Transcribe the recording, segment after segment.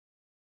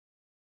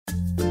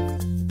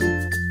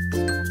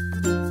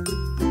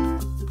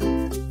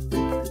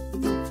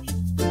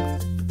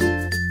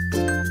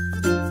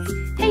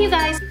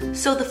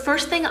So the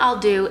first thing I'll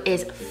do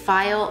is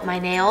file my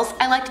nails.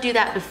 I like to do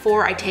that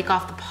before I take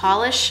off the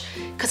polish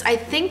because I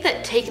think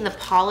that taking the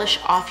polish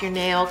off your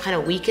nail kind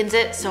of weakens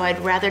it, so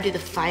I'd rather do the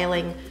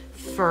filing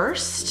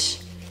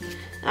first.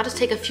 I'll just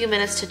take a few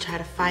minutes to try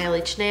to file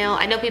each nail.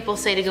 I know people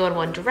say to go in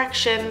one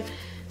direction,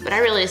 but I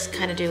really just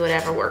kind of do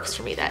whatever works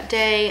for me that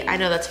day. I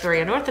know that's very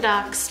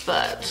unorthodox,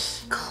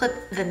 but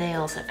clip the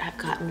nails that have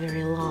gotten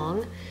very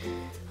long.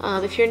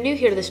 If you're new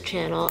here to this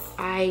channel,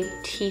 I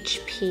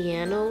teach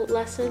piano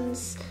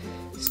lessons.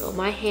 So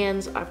my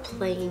hands are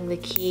playing the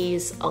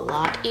keys a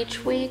lot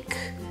each week.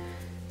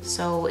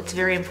 So it's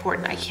very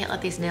important. I can't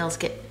let these nails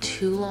get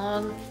too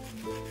long.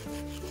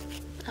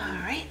 All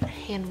right,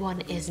 hand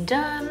one is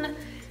done.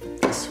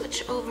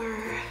 Switch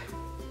over.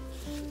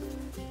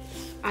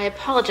 I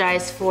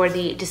apologize for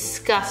the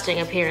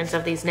disgusting appearance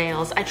of these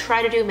nails. I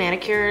try to do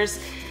manicures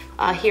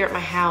here at my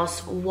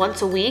house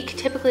once a week,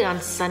 typically on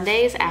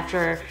Sundays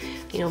after,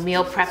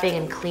 meal prepping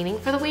and cleaning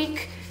for the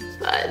week.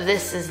 But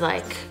this is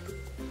like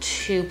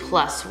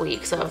 2+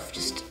 weeks of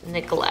just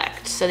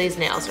neglect. So these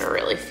nails are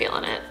really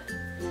feeling it.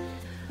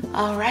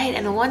 All right,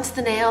 and once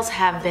the nails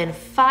have been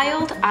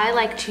filed, I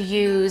like to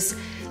use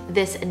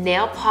this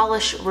nail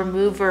polish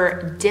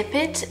remover Dip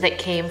It that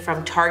came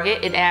from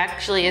Target. It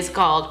actually is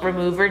called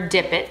Remover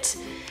Dip It.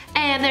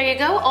 And there you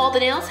go, all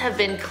the nails have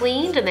been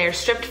cleaned and they're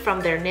stripped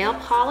from their nail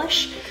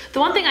polish. The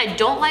one thing I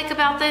don't like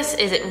about this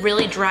is it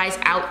really dries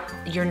out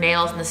your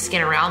nails and the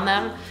skin around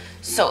them.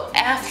 So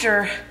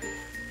after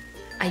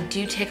I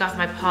do take off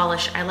my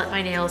polish, I let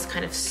my nails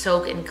kind of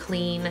soak and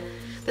clean.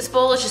 This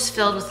bowl is just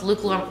filled with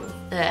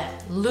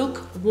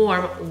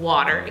lukewarm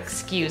water,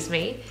 excuse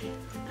me.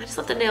 I just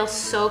let the nails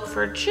soak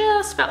for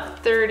just about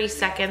 30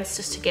 seconds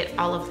just to get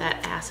all of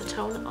that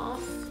acetone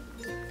off.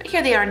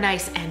 Here they are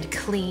nice and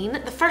clean.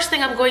 The first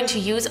thing I'm going to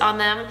use on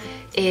them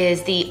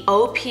is the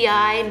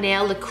OPI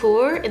Nail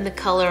Liqueur in the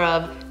color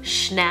of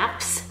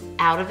Schnapps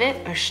Out of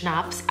It, or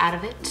Schnapps Out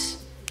of It.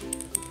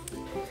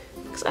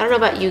 Because I don't know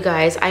about you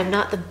guys, I'm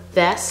not the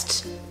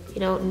best,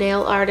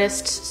 nail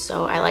artist,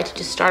 so I like to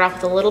just start off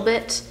with a little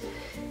bit.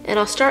 And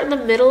I'll start in the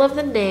middle of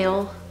the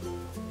nail.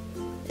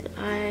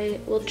 I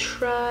will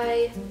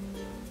try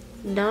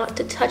not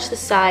to touch the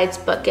sides,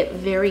 but get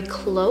very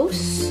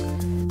close.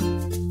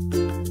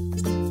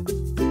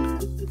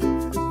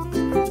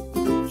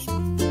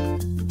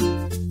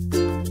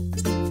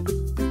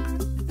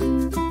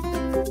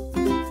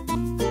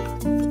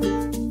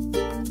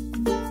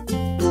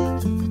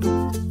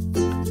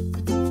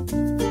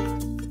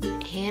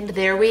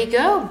 There we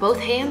go. Both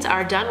hands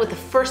are done with the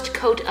first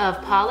coat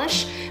of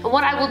polish. And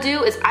what I will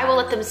do is I will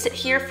let them sit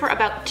here for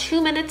about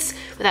 2 minutes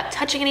without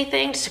touching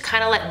anything, just to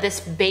kind of let this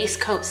base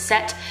coat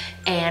set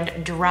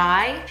and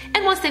dry.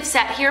 And once they've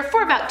sat here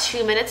for about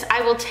 2 minutes,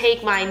 I will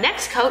take my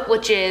next coat,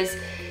 which is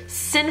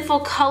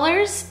Sinful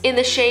Colors in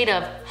the shade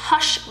of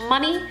Hush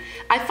Money.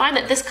 I find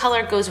that this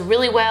color goes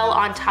really well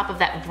on top of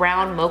that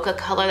brown mocha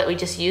color that we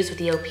just used with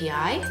the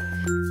OPI.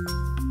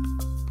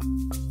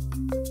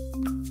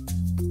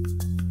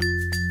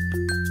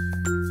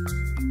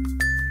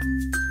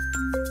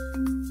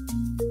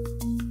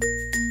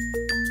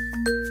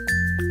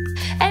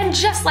 And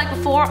just like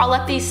before, I'll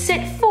let these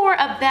sit for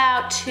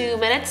about 2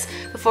 minutes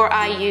before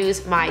I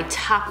use my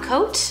top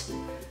coat.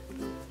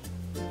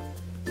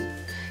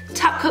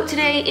 Top coat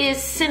today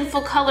is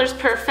Sinful Colors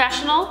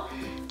Professional,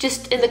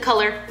 just in the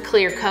color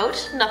Clear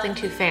Coat, nothing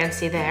too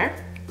fancy there.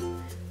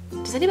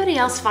 Does anybody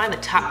else find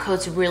that top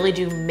coats really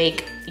do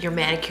make your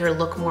manicure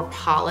look more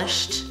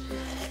polished?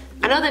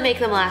 I know they make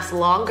them last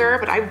longer,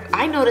 but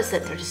I notice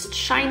that they're just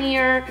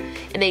shinier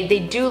and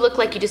they do look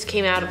like you just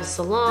came out of a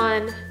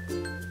salon.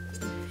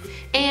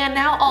 And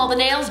now all the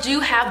nails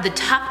do have the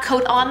top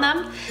coat on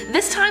them.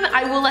 This time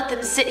I will let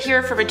them sit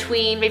here for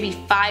between maybe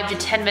 5 to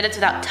 10 minutes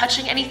without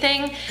touching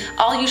anything.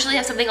 I'll usually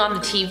have something on the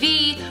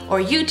TV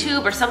or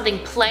YouTube or something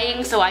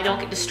playing so I don't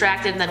get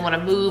distracted and then want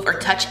to move or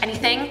touch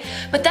anything.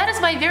 But that is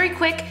my very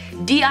quick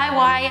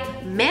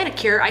DIY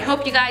manicure. I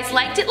hope you guys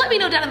liked it. Let me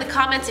know down in the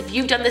comments if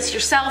you've done this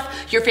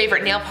yourself, your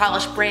favorite nail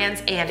polish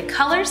brands and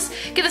colors.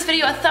 Give this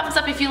video a thumbs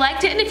up if you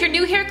liked it, and if you're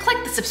new here,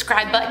 click the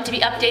subscribe button to be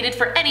updated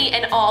for any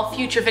and all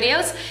future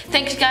videos.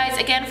 Thank you guys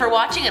again for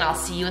watching, and I'll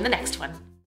see you in the next one.